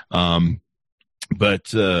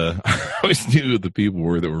 But I always knew who the people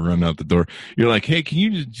were that were running out the door. You're like, hey, can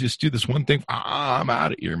you just do this one thing? I'm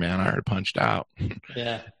out of here, man. I already punched out.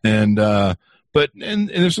 Yeah. And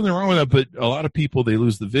there's something wrong with that. But a lot of people, they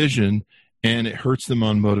lose the vision, and it hurts them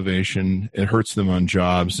on motivation. It hurts them on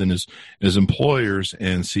jobs. And as employers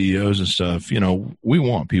and CEOs and stuff, we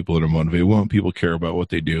want people that are motivated. We want people to care about what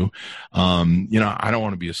they do. I don't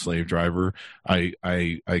want to be a slave driver. I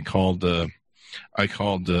called the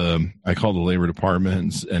labor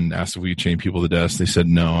department and asked if we could chain people to the desk. They said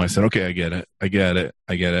no. I said, okay, I get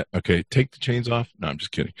it. Okay, take the chains off. No, I'm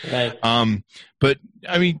just kidding. Right. But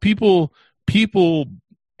I mean, people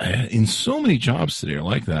in so many jobs today are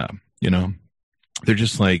like that. They're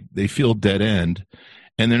just like, they feel dead end,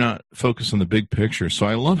 and they're not focused on the big picture. So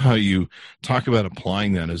I love how you talk about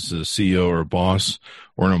applying that as a CEO or a boss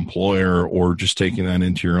or an employer, or just taking that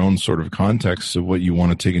into your own sort of context of what you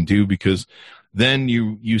want to take and do, because then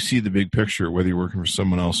you see the big picture, whether you're working for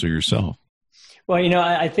someone else or yourself. Well,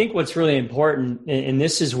 I think what's really important, and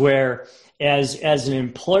this is where as an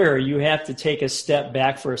employer, you have to take a step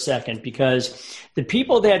back for a second, because the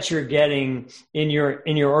people that you're getting in your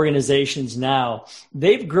organizations now,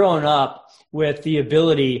 they've grown up with the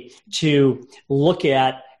ability to look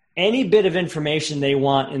at any bit of information they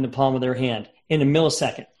want in the palm of their hand in a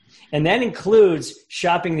millisecond. And that includes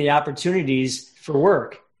shopping the opportunities for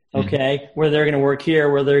work, okay, where they're going to work here,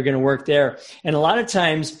 where they're going to work there. And a lot of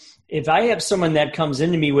times, if I have someone that comes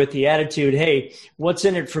into me with the attitude, hey, what's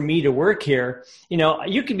in it for me to work here?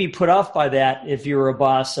 You can be put off by that if you were a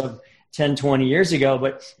boss of 10, 20 years ago.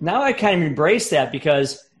 But now I kind of embrace that,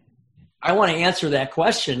 because I want to answer that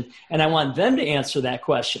question, and I want them to answer that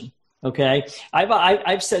question. Okay.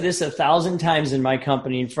 I've said this 1,000 times in my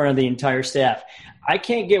company in front of the entire staff. I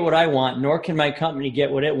can't get what I want, nor can my company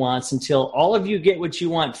get what it wants, until all of you get what you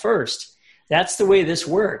want first. That's the way this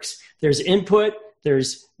works. There's input,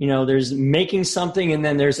 there's making something, and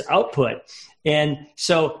then there's output. And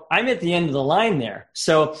so I'm at the end of the line there.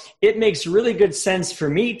 So it makes really good sense for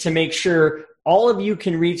me to make sure all of you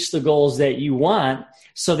can reach the goals that you want,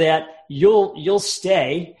 so that you'll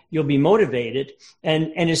stay, you'll be motivated.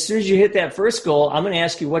 And as soon as you hit that first goal, I'm going to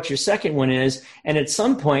ask you what your second one is. And at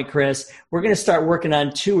some point, Chris, we're going to start working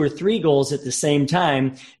on 2 or 3 goals at the same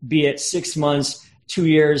time, be it 6 months, 2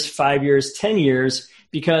 years, 5 years, 10 years,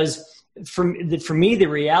 because for me, the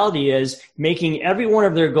reality is making every one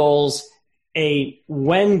of their goals a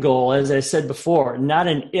when goal, as I said before, not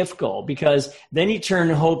an if goal, because then you turn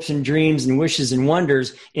hopes and dreams and wishes and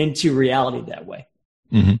wonders into reality that way.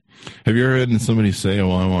 Mm-hmm. Have you ever had somebody say,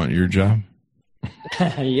 "Oh, I want your job"?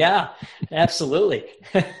 Yeah, absolutely.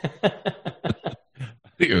 I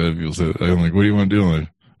think other people say that. I'm like, "What do you want to do?" I'm like,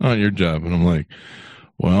 "I want your job," and I'm like,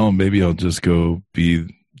 "Well, maybe I'll just go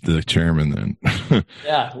be the chairman then."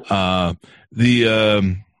 Yeah.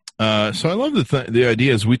 So I love the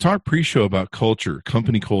idea is we talked pre-show about culture,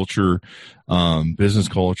 company culture, business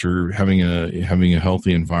culture, having a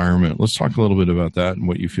healthy environment. Let's talk a little bit about that and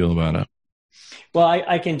what you feel about it. Well,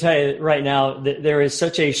 I can tell you right now that there is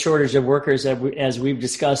such a shortage of workers, as we've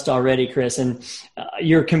discussed already, Chris, and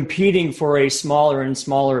you're competing for a smaller and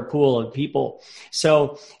smaller pool of people.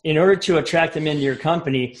 So in order to attract them into your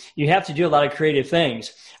company, you have to do a lot of creative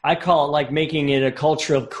things. I call it like making it a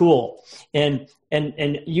culture of cool. And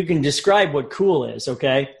you can describe what cool is,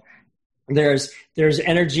 okay? There's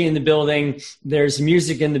energy in the building. There's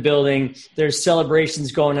music in the building. There's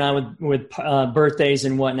celebrations going on with birthdays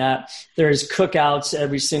and whatnot. There's cookouts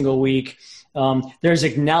every single week. There's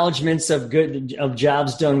acknowledgments of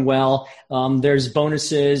jobs done well. There's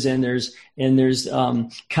bonuses and there's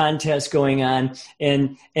contests going on.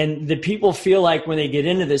 And the people feel like when they get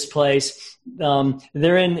into this place,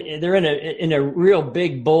 they're in a real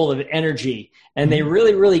big bowl of energy, and they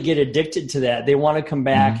really, really get addicted to that. They want to come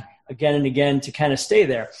back again and again to kind of stay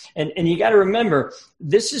there. And you got to remember,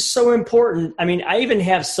 this is so important. I mean, I even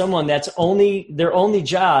have someone that's their only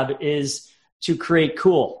job is to create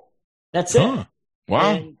cool. That's it. Huh.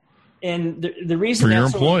 Wow. And the reason for that's your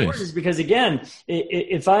so employees important is because, again,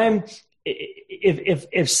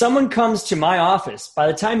 if someone comes to my office, by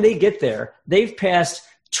the time they get there, they've passed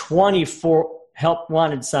 24 help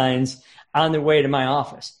wanted signs on their way to my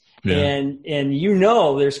office. Yeah. And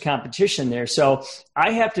there's competition there. So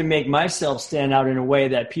I have to make myself stand out in a way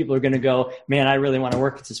that people are going to go, man, I really want to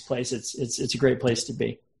work at this place. It's a great place to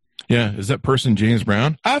be. Yeah. Is that person James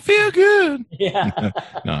Brown? I feel good. Yeah.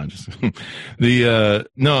 No, just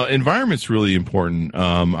environment's really important.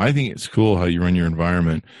 I think it's cool how you run your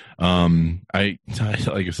environment. Like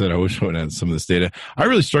I said, I wish I would have some of this data. I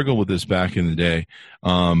really struggled with this back in the day,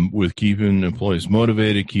 with keeping employees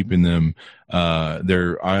motivated, keeping them,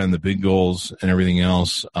 their eye on the big goals and everything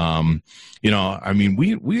else. I mean,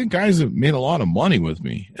 we had guys that made a lot of money with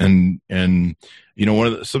me, and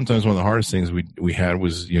sometimes one of the hardest things we had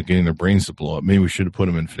was, getting their brains to blow up. Maybe we should have put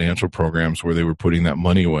them in financial programs where they were putting that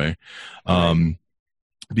money away. Right.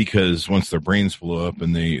 Because once their brains blow up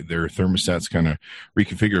and their thermostats kind of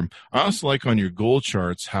reconfigure them. I also like on your goal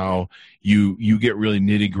charts how you get really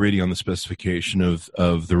nitty gritty on the specification of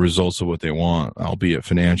the results of what they want, albeit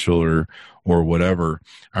financial or whatever.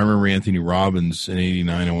 I remember Anthony Robbins in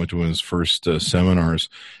 '89. I went to one of his first seminars,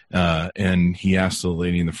 and he asked the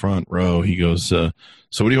lady in the front row. He goes, "So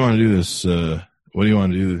what do you want to do this? What do you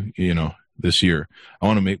want to do? This year? I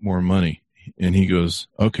want to make more money." And he goes,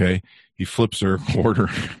 "Okay." He flips her a quarter,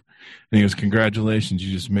 and he goes, "Congratulations,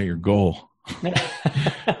 you just met your goal."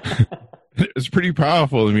 It's pretty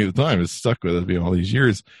powerful to me at the time. It's stuck with me all these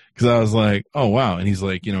years because I was like, "Oh wow!" And he's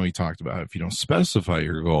like, he talked about if you don't specify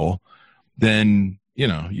your goal, then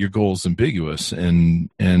your goal is ambiguous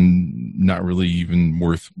and not really even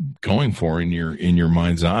worth going for in your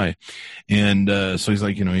mind's eye. And so he's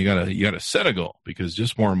like, you gotta set a goal, because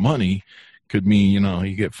just more money could mean,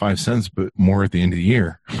 you get 5 cents, but more at the end of the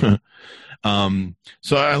year.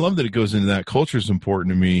 So I love that it goes into that. Culture is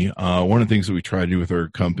important to me. One of the things that we try to do with our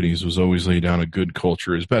companies was always lay down a good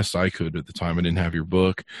culture as best I could. At the time, I didn't have your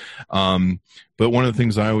book. But one of the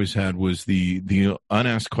things I always had was the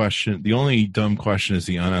unasked question. The only dumb question is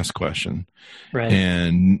the unasked question. Right.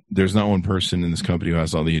 And there's not one person in this company who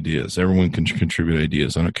has all the ideas. Everyone can contribute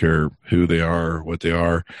ideas. I don't care who they are, what they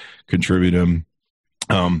are, contribute them.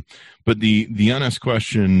 But the unasked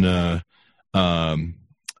question, the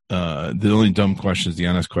only dumb question is the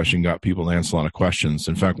unasked question got people to answer a lot of questions.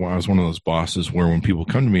 In fact, when I was one of those bosses where when people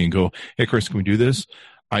come to me and go, "Hey, Chris, can we do this?"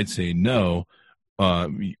 I'd say no,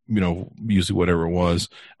 usually whatever it was.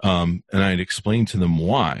 And I'd explain to them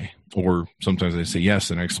why, or sometimes I'd say yes,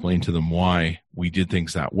 and I explain to them why we did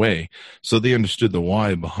things that way. So they understood the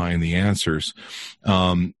why behind the answers.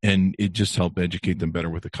 And it just helped educate them better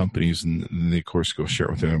with the companies. And they, of course, go share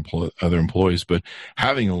it with their other employees. But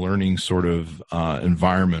having a learning sort of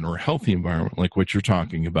environment, or a healthy environment like what you're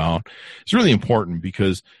talking about, is really important,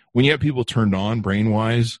 because when you have people turned on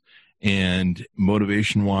brain-wise and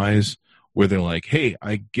motivation-wise, where they're like, "Hey,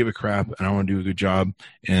 I give a crap and I want to do a good job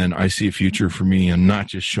and I see a future for me, and not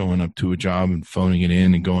just showing up to a job and phoning it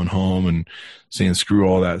in and going home and saying screw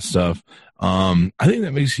all that stuff." I think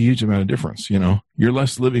that makes a huge amount of difference. You're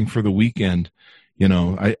less living for the weekend.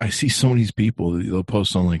 I see some of these people, they'll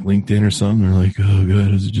post on like LinkedIn or something. They're like, "Oh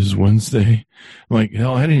God, is it just Wednesday?" I'm like,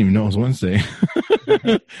 hell, I didn't even know it was Wednesday.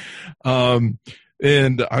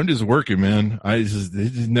 And I'm just working, man. it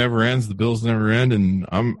just never ends. The bills never end, and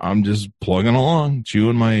I'm just plugging along,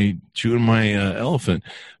 chewing my elephant.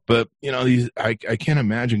 But I can't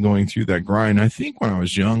imagine going through that grind. I think when I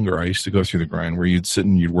was younger, I used to go through the grind where you'd sit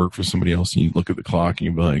and you'd work for somebody else, and you'd look at the clock and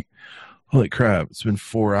you'd be like, "Holy crap, it's been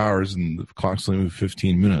 4 hours and the clock's only moved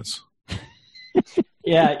 15 minutes."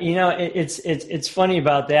 Yeah, it's funny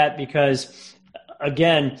about that, because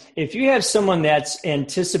again, if you have someone that's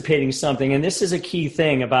anticipating something, and this is a key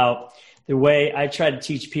thing about the way I try to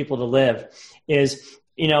teach people to live, is,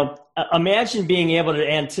 imagine being able to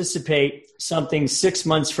anticipate something 6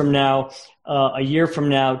 months from now a year from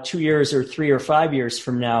now, 2 years or 3 or 5 years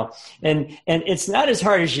from now. And it's not as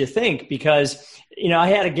hard as you think, because, I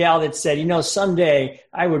had a gal that said, someday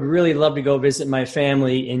I would really love to go visit my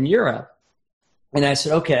family in Europe. And I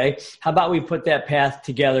said, okay, how about we put that path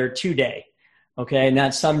together today? Okay,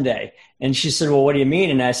 not someday. And she said, well, what do you mean?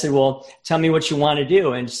 And I said, well, tell me what you want to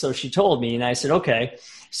do. And so she told me, and I said, okay,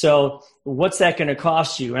 so what's that going to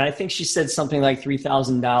cost you? And I think she said something like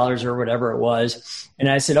 $3,000 or whatever it was. And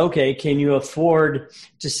I said, okay, can you afford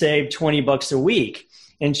to save $20 a week?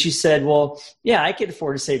 And she said, well, yeah, I could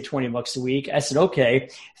afford to save $20 a week. I said, okay,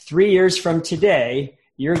 3 years from today,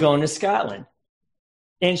 you're going to Scotland.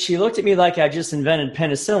 And she looked at me like I just invented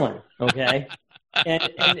penicillin, okay?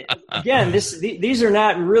 and again, these are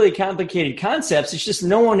not really complicated concepts. It's just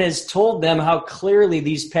no one has told them how clearly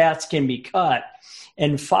these paths can be cut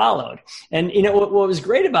and followed. And, what was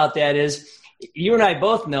great about that is you and I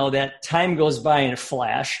both know that time goes by in a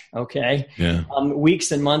flash, okay? Yeah.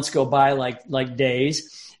 Weeks and months go by like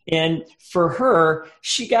days. And for her,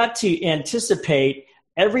 she got to anticipate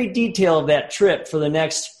every detail of that trip for the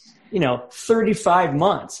next 35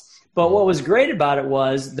 months. But what was great about it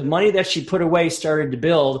was the money that she put away started to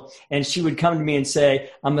build, and she would come to me and say,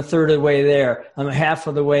 I'm a third of the way there. I'm a half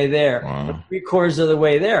of the way there. Wow. I'm 3/4 of the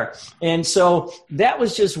way there. And so that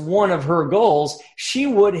was just one of her goals. She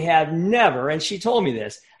would have never, and she told me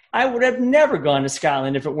this, I would have never gone to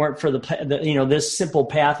Scotland if it weren't for this simple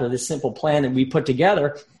path or this simple plan that we put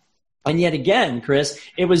together. And yet again, Chris,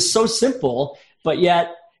 it was so simple, but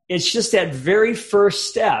yet it's just that very first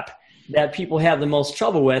step that people have the most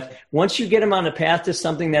trouble with. Once you get them on the path to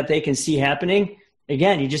something that they can see happening,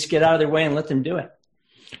 again, you just get out of their way and let them do it.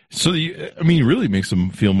 So, it really makes them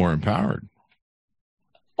feel more empowered.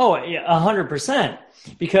 Oh, 100%.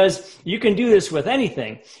 Because you can do this with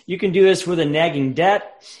anything. You can do this with a nagging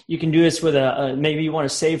debt. You can do this with maybe you want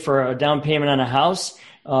to save for a down payment on a house.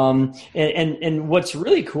 And what's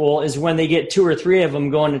really cool is when they get 2 or 3 of them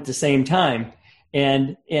going at the same time.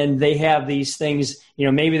 And they have these things,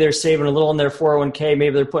 maybe they're saving a little in their 401k,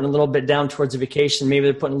 maybe they're putting a little bit down towards a vacation, maybe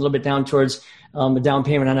they're putting a little bit down towards a down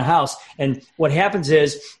payment on a house. And what happens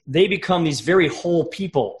is they become these very whole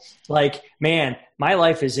people. Like, man, my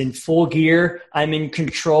life is in full gear. I'm in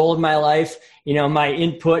control of my life. My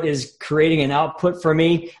input is creating an output for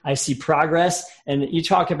me. I see progress. And you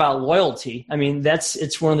talk about loyalty.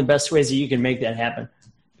 It's one of the best ways that you can make that happen.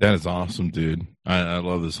 That is awesome, dude. I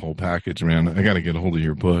love this whole package, man. I got to get a hold of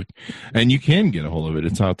your book. And you can get a hold of it.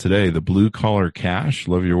 It's out today. The Blue Collar Cash,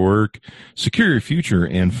 Love Your Work, Secure Your Future,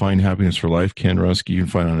 and Find Happiness for Life. Ken Rusk, you can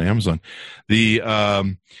find it on Amazon.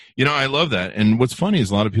 I love that. And what's funny is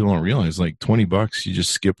a lot of people don't realize, like $20, you just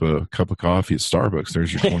skip a cup of coffee at Starbucks.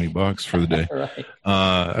 There's your $20 for the day. Right.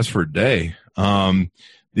 That's for a day. You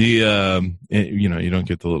don't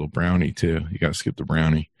get the little brownie too. You got to skip the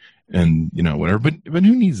brownie. And whatever, but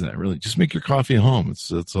who needs that really? Just make your coffee at home. It's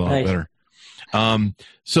a lot better.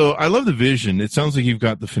 So I love the vision. It sounds like you've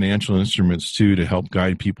got the financial instruments too to help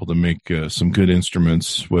guide people to make some good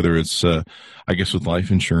instruments, whether it's I guess with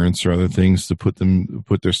life insurance or other things to put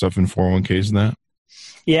their stuff in 401ks and that.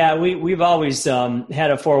 Yeah, we've always had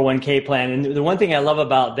a 401k plan, and the one thing I love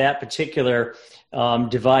about that particular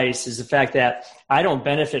device is the fact that I don't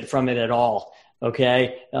benefit from it at all.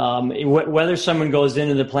 Okay. Whether someone goes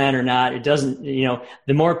into the plan or not, it doesn't,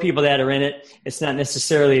 the more people that are in it, it's not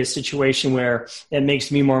necessarily a situation where it makes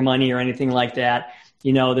me more money or anything like that.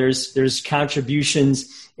 There's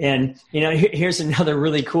contributions, and, here's another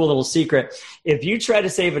really cool little secret. If you try to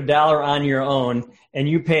save $1 on your own and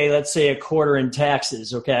you pay, let's say, $0.25 in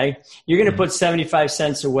taxes, okay, you're going to put 75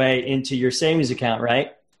 cents away into your savings account,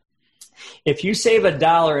 right? If you save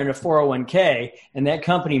 $1 in a 401k and that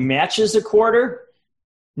company matches $0.25,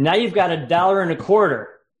 now you've got $1.25.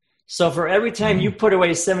 So for every time you put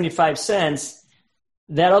away 75 cents,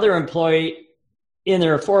 that other employee in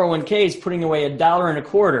their 401k is putting away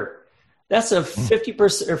 $1.25. That's a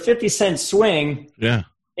 50% or 50-cent swing. Yeah.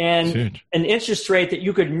 And an interest rate that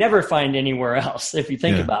you could never find anywhere else if you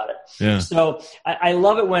think about it. Yeah. So I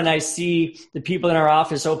love it when I see the people in our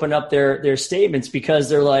office open up their statements, because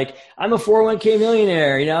they're like, I'm a 401k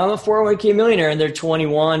millionaire, I'm a 401k millionaire, and they're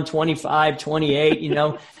 21, 25, 28,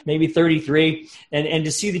 maybe 33. And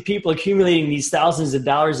to see the people accumulating these thousands of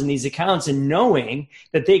dollars in these accounts and knowing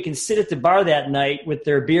that they can sit at the bar that night with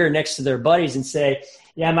their beer next to their buddies and say,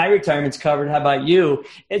 yeah, my retirement's covered. How about you?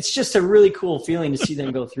 It's just a really cool feeling to see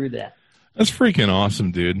them go through that. That's freaking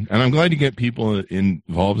awesome, dude. And I'm glad you get people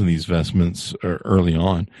involved in these investments early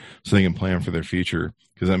on so they can plan for their future,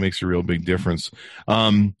 because that makes a real big difference.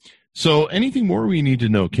 So anything more we need to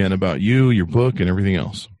know, Ken, about you, your book, and everything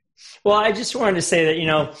else? Well, I just wanted to say that,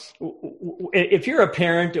 if you're a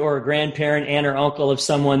parent or a grandparent, aunt or uncle of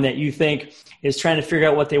someone that you think is trying to figure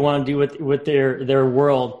out what they want to do with their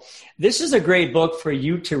world, this is a great book for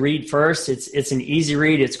you to read first. It's an easy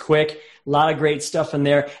read. It's quick. A lot of great stuff in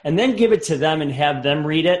there. And then give it to them and have them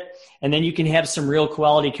read it. And then you can have some real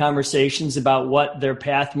quality conversations about what their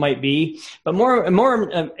path might be. But more,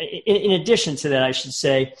 in addition to that, I should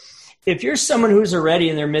say, if you're someone who's already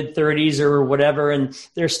in their mid-30s or whatever, and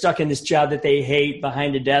they're stuck in this job that they hate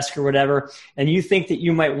behind a desk or whatever, and you think that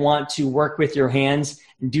you might want to work with your hands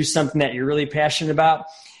and do something that you're really passionate about,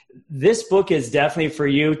 this book is definitely for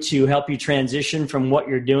you to help you transition from what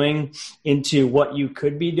you're doing into what you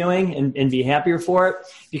could be doing and be happier for it.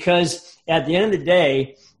 Because at the end of the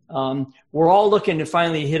day, we're all looking to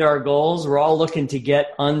finally hit our goals. We're all looking to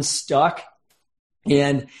get unstuck.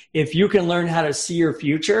 And if you can learn how to see your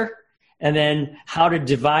future and then how to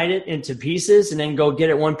divide it into pieces and then go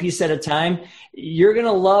get it one piece at a time, you're going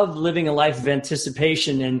to love living a life of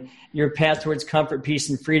anticipation, and your path towards comfort,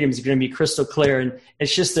 peace, and freedom is going to be crystal clear. And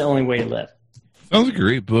it's just the only way to live. Sounds like a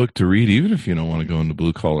great book to read, even if you don't want to go into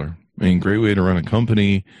blue collar. I mean, great way to run a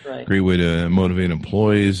company, right. Great way to motivate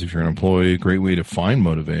employees. If you're an employee, great way to find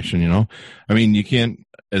motivation, I mean, you can't,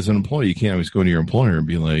 as an employee, you can't always go to your employer and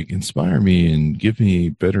be like, inspire me and give me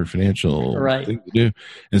better financial thing to do.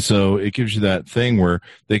 And so it gives you that thing where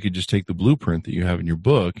they could just take the blueprint that you have in your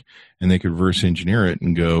book and they could reverse engineer it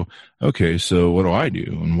and go, okay, so what do I do?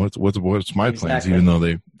 And what's my plans? Even though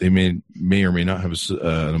they may or may not have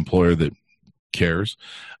an employer that cares.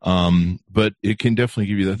 But it can definitely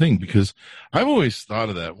give you that thing, because I've always thought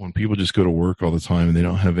of that when people just go to work all the time and they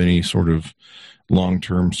don't have any sort of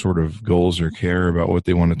long-term sort of goals or care about what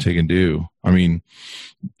they want to take and do. I mean,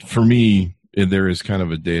 for me, there is kind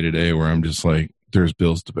of a day-to-day where I'm just like, there's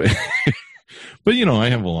bills to pay. But, I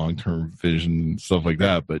have a long-term vision and stuff like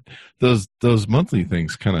that. But those monthly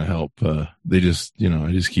things kind of help. They just,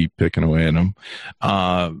 I just keep picking away at them.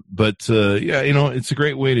 It's a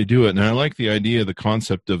great way to do it. And I like the idea, the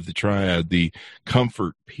concept of the triad, the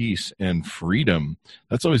comfort, peace, and freedom.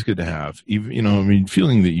 That's always good to have. Even,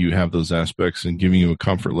 feeling that you have those aspects and giving you a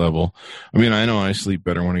comfort level. I mean, I know I sleep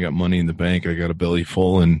better when I got money in the bank. I got a belly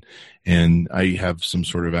full and I have some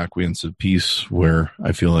sort of acquiescence of peace where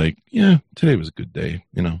I feel like, yeah, today was a good day,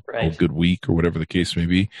 a good week or whatever the case may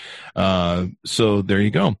be. So there you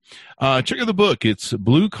go. Check out the book. It's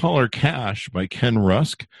Blue Collar Cash by Ken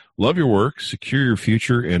Rusk. Love your work, secure your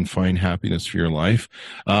future, and find happiness for your life.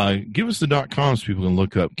 Give us the .com so people can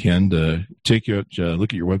look up Ken to take you out,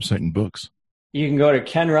 look at your website and books. You can go to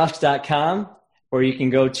kenrusk.com. Or you can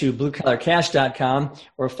go to bluecollarcash.com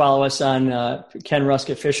or follow us on Ken Rusk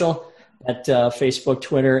Official at Facebook,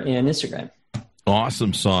 Twitter, and Instagram.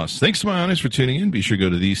 Awesome sauce. Thanks to my audience for tuning in. Be sure to go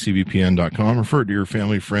to thecbpn.com. Refer to your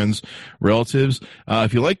family, friends, relatives.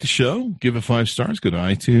 If you like the show, give it 5 stars. Go to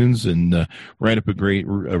iTunes and write up a great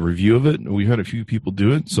review of it. We've had a few people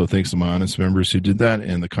do it, so thanks to my honest members who did that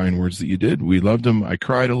and the kind words that you did. We loved them. I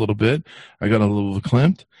cried a little bit. I got a little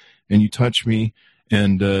verklempt, and you touched me.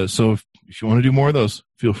 And so if you want to do more of those,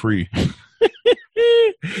 feel free.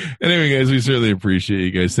 Anyway, guys, we certainly appreciate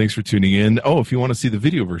you guys. Thanks for tuning in. Oh, if you want to see the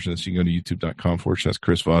video version of this, you can go to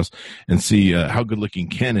youtube.com/Chris Voss and see how good looking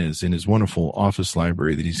Ken is in his wonderful office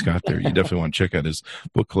library that he's got there. You definitely want to check out his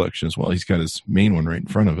book collection as well. He's got his main one right in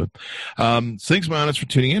front of him. Thanks, my honest, for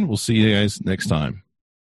tuning in. We'll see you guys next time.